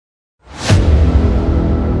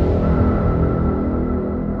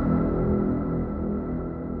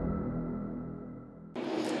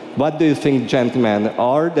What do you think, gentlemen?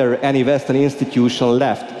 Are there any Western institutions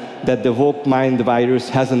left that the woke mind virus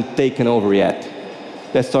hasn't taken over yet?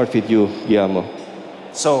 Let's start with you, Guillermo.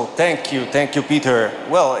 So thank you, Peter.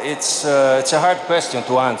 Well, it's a hard question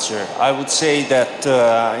to answer. I would say that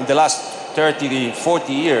in the last 30 to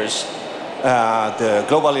 40 years, the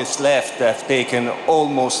globalist left have taken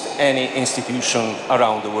almost any institution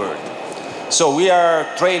around the world. So we are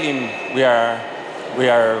trailing.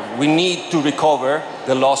 We need to recover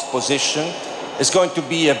the lost position. It's going to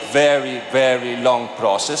be a very, very long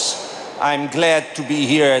process. I'm glad to be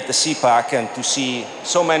here at the CPAC and to see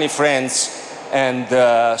so many friends, and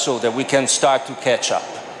so that we can start to catch up.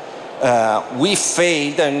 We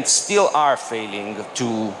failed and still are failing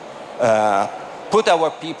to put our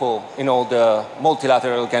people in all the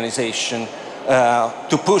multilateral organization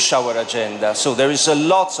to push our agenda. So there is a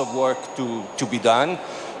lot of work to be done,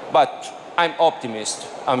 but I'm optimist.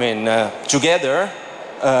 I mean, together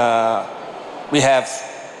we have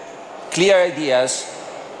clear ideas,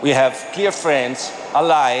 we have clear friends,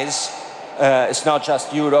 allies. It's not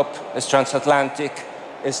just Europe, it's transatlantic,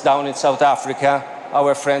 it's down in South Africa,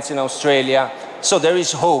 our friends in Australia. So there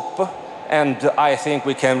is hope, and I think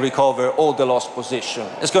we can recover all the lost position.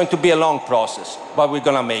 It's going to be a long process, but we're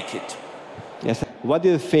going to make it. Yes. What do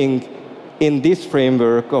you think, in this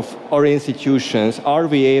framework of our institutions, are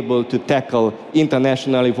we able to tackle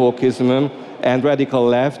international wokeism and radical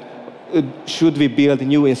left? Should we build a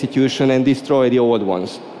new institution and destroy the old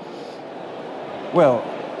ones? Well,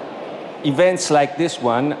 events like this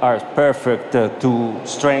one are perfect to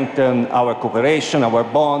strengthen our cooperation, our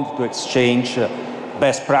bond, to exchange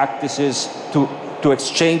best practices, to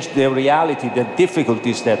exchange the reality, the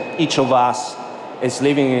difficulties that each of us is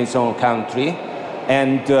living in his own country.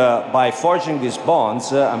 And by forging these bonds,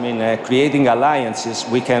 creating alliances,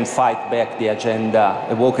 we can fight back the agenda,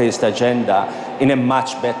 the wokeist agenda, in a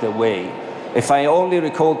much better way. If I only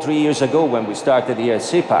recall 3 years ago when we started here at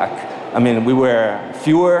CPAC, we were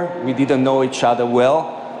fewer, we didn't know each other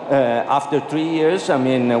well. After 3 years,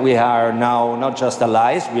 we are now not just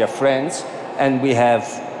allies, we are friends, and we have,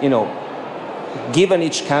 given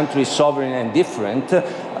each country sovereign and different,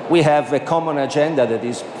 we have a common agenda that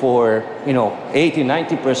is for,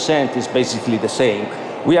 80–90% is basically the same.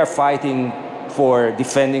 We are fighting for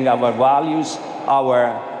defending our values,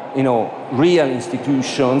 our, real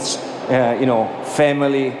institutions,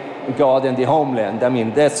 family, God, and the homeland.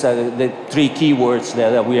 That's the three key words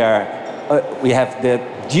that we have the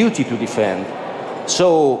duty to defend.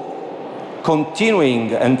 So,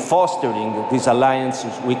 continuing and fostering these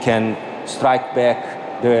alliances, we can strike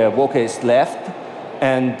back the wokeist left.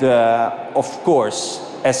 And of course,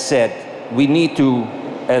 as said, we need to,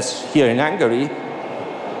 as here in Hungary,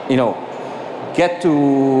 get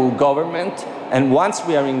to government. And once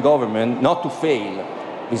we are in government, not to fail.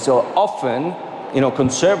 So often,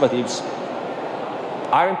 conservatives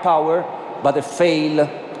are in power, but they fail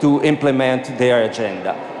to implement their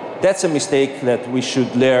agenda. That's a mistake that we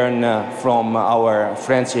should learn from our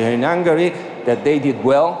friends here in Hungary, that they did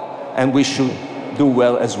well, and we should do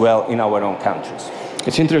well as well in our own countries.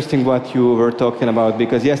 It's interesting what you were talking about,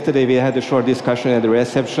 because yesterday we had a short discussion at the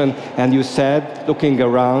reception, and you said, looking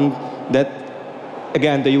around, that,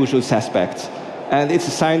 again, the usual suspects. And it's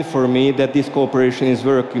a sign for me that this cooperation is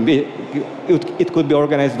working. It could be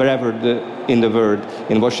organized wherever in the world,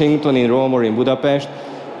 in Washington, in Rome, or in Budapest.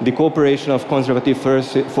 The cooperation of conservative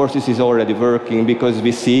forces is already working, because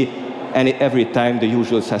we see every time the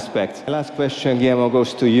usual suspects. The last question, Guillermo,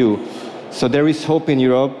 goes to you. So there is hope in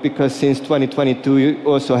Europe, because since 2022 you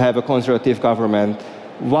also have a conservative government.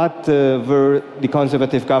 What were the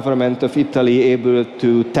conservative government of Italy able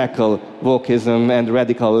to tackle wokeism and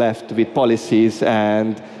radical left with policies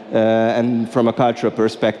and from a cultural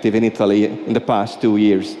perspective in Italy in the past 2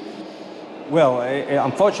 years? Well,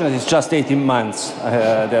 unfortunately, it's just 18 months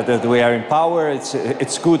that we are in power.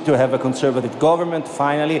 It's good to have a conservative government,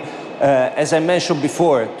 finally. As I mentioned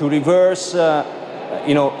before, to reverse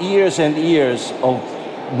years and years of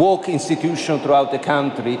woke institution throughout the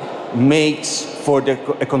country makes for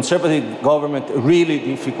a conservative government really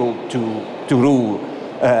difficult to rule.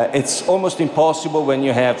 It's almost impossible when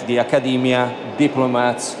you have the academia,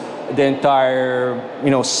 diplomats, the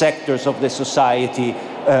entire sectors of the society,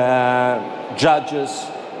 judges.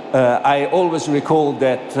 I always recall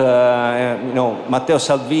that Matteo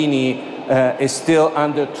Salvini is still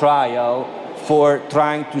under trial for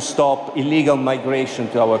trying to stop illegal migration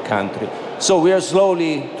to our country. So we are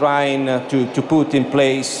slowly trying to put in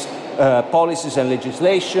place policies and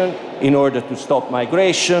legislation in order to stop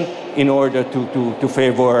migration, in order to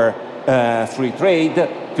favor free trade.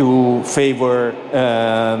 to favor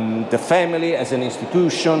the family as an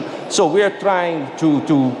institution. So we are trying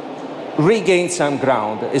to regain some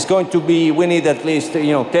ground. It's going to be, we need at least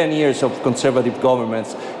 10 years of conservative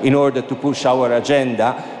governments in order to push our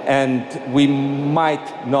agenda, and we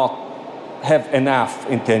might not have enough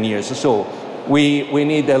in 10 years. So we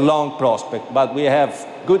need a long prospect, but we have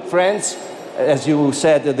good friends, as you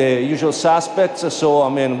said, the usual suspects. So I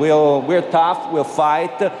mean, we're tough, we'll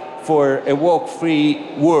fight for a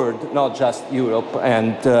woke-free world, not just Europe.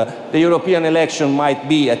 And the European election might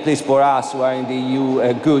be, at least for us who are in the EU,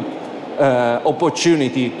 a good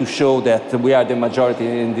opportunity to show that we are the majority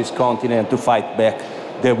in this continent to fight back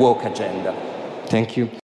the woke agenda. Thank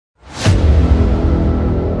you.